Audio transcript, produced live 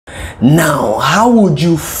Now, how would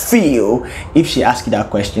you feel if she asked you that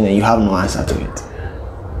question and you have no answer to it?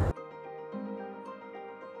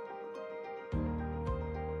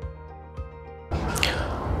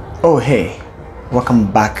 Oh hey,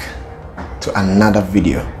 welcome back to another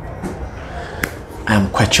video. I am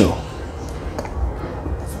Kwecho.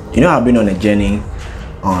 You know, I've been on a journey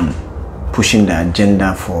on pushing the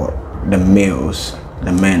agenda for the males,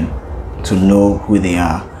 the men, to know who they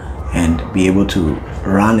are and be able to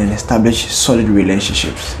run and establish solid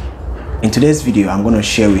relationships. In today's video, I'm going to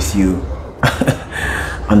share with you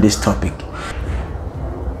on this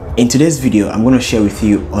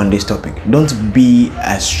topic. Don't be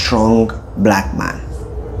a strong black man,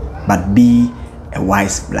 but be a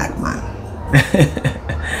wise black man.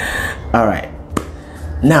 All right.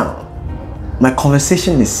 Now, my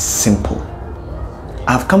conversation is simple.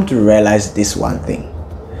 I've come to realize this one thing,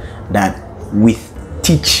 that we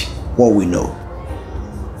teach what we know.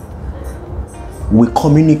 We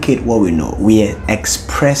communicate what we know. We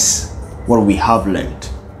express what we have learned.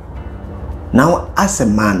 Now, as a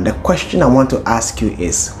man, the question I want to ask you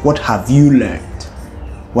is, what have you learned?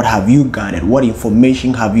 What have you gathered? What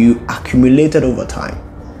information have you accumulated over time?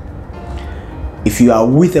 If you are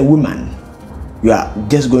with a woman, you are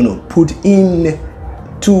just going to put in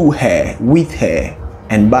to her, with her,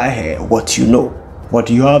 and by her what you know, what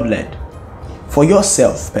you have learned. For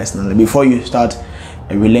yourself personally, before you start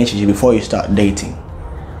a relationship, before you start dating,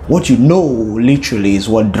 what you know literally is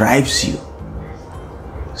what drives you.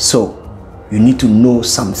 So you need to know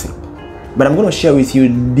something. But I'm going to share with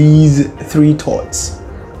you these 3 thoughts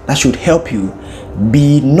that should help you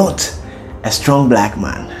be not a strong black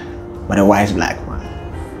man, but a wise black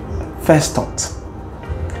man. First thought.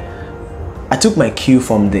 I took my cue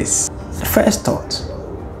from this. The first thought.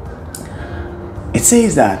 It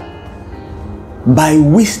says that by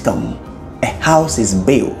wisdom, a house is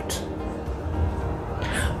built.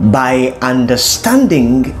 By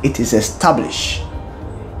understanding, it is established.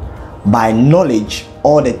 By knowledge,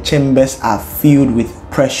 all the chambers are filled with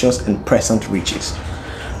precious and present riches.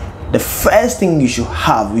 The first thing you should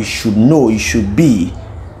have, you should know, you should be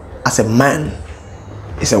as a man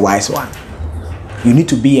is a wise one. You need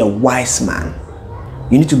to be a wise man.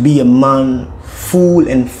 You need to be a man full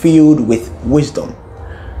and filled with wisdom.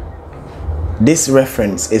 This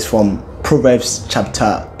reference is from Proverbs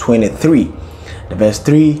chapter 23, the verse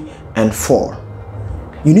 3 and 4.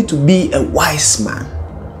 You need to be a wise man.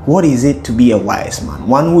 What is it to be a wise man?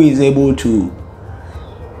 One who is able to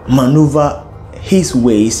maneuver his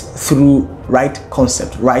ways through right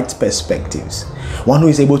concept, right perspectives. One who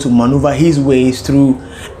is able to maneuver his ways through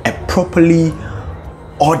a properly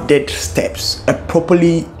ordered steps, a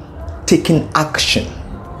properly taken action.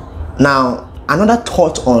 Now, another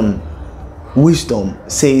thought on wisdom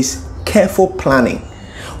says careful planning.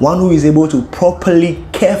 One who is able to properly,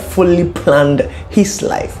 carefully plan his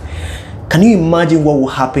life. Can you imagine what will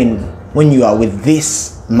happen when you are with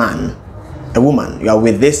this man, a woman, you are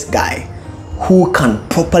with this guy who can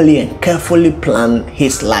properly and carefully plan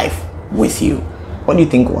his life with you? What do you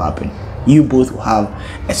think will happen? You both will have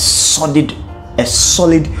a solid,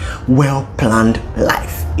 well-planned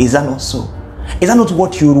life. Is that not so? Is that not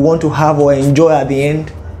what you would want to have or enjoy at the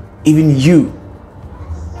end? Even you,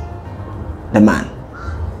 the man.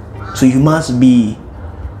 So you must be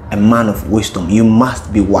a man of wisdom. You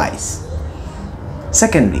must be wise.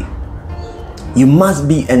 Secondly, you must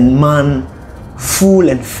be a man full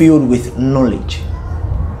and filled with knowledge.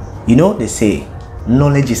 You know, they say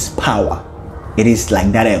knowledge is power. It is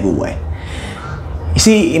like that everywhere. You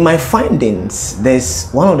see, in my findings,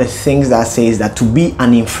 there's one of the things that says that to be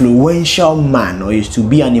an influential man, or is to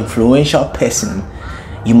be an influential person,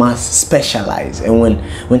 you must specialize. And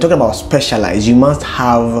when talking about specialize, you must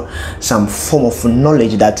have some form of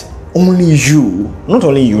knowledge that only you, not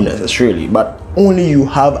only you necessarily, but only you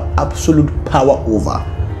have absolute power over.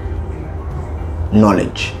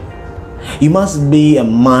 Knowledge. You must be a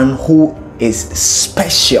man who is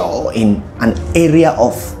special in an area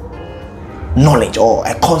of knowledge or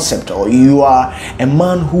a concept, or you are a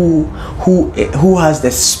man who has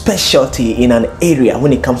the specialty in an area.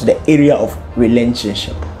 When it comes to the area of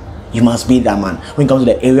relationship, you must be that man. When it comes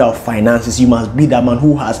to the area of finances, you must be that man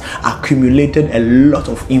who has accumulated a lot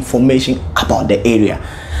of information about the area,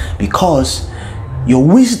 because your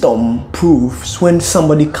wisdom proves when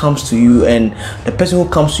somebody comes to you, and the person who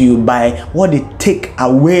comes to you, by what they take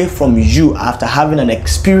away from you after having an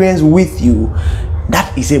experience with you,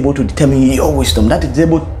 that is able to determine your wisdom. That is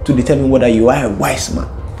able to determine whether you are a wise man.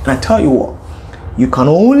 And I tell you what, you can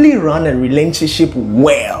only run a relationship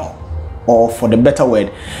well, or for the better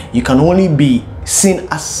word, you can only be seen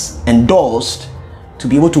as endorsed to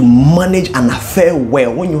be able to manage an affair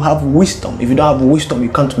well. When you have wisdom, if you don't have wisdom, you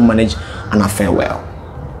can't manage an affair well.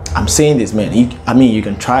 I'm saying this, man. You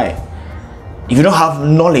can try it. If you don't have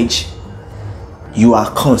knowledge, you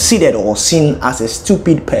are considered or seen as a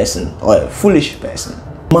stupid person or a foolish person.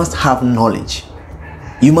 You must have knowledge.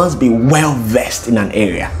 You must be well versed in an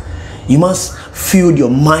area. You must fill your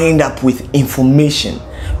mind up with information,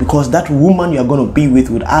 because that woman you are going to be with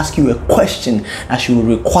would ask you a question that she will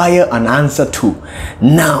require an answer to.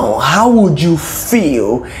 Now, how would you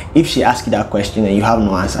feel if she asked you that question and you have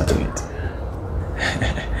no answer to it?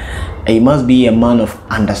 And you must be a man of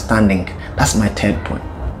understanding. That's my third point.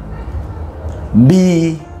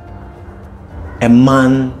 Be a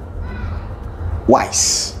man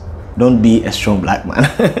wise. Don't be a strong black man.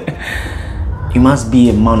 You must be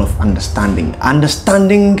a man of understanding.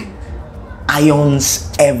 Understanding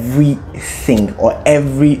irons everything, or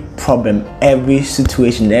every problem, every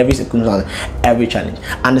situation, every circumstance, every challenge.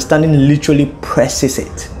 Understanding literally presses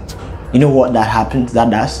it. You know what that happens? That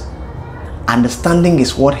does. Understanding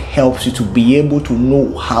is what helps you to be able to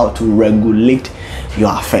know how to regulate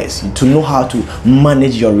your affairs, to know how to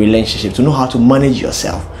manage your relationship, to know how to manage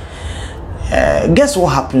yourself. Guess what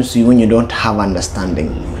happens to you when you don't have understanding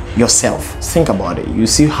yourself? Think about it. You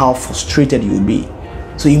see how frustrated you'll be.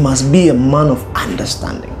 So you must be a man of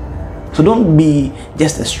understanding. So don't be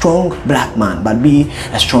just a strong black man, but be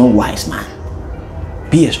a strong wise man.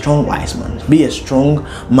 Be a strong wise man. Be a strong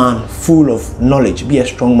man full of knowledge. Be a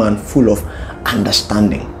strong man full of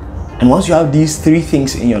understanding. And once you have these three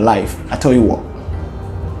things in your life, I tell you what,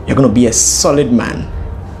 you're going to be a solid man.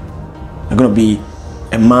 You're going to be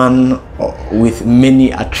a man with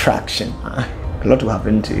many attraction. A lot will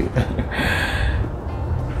happen to you.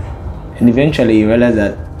 And eventually you realize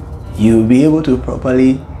that you'll be able to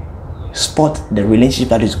properly spot the relationship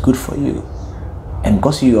that is good for you. And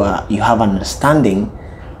because you have understanding,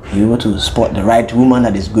 you're able to spot the right woman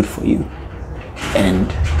that is good for you.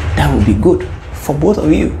 And that will be good for both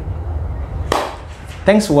of you.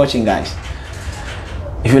 Thanks for watching, guys.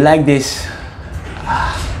 If you like this,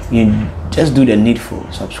 you just do the needful.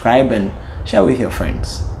 Subscribe and share with your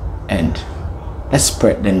friends. And let's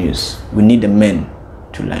spread the news. We need the men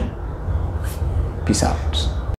to learn. Peace out.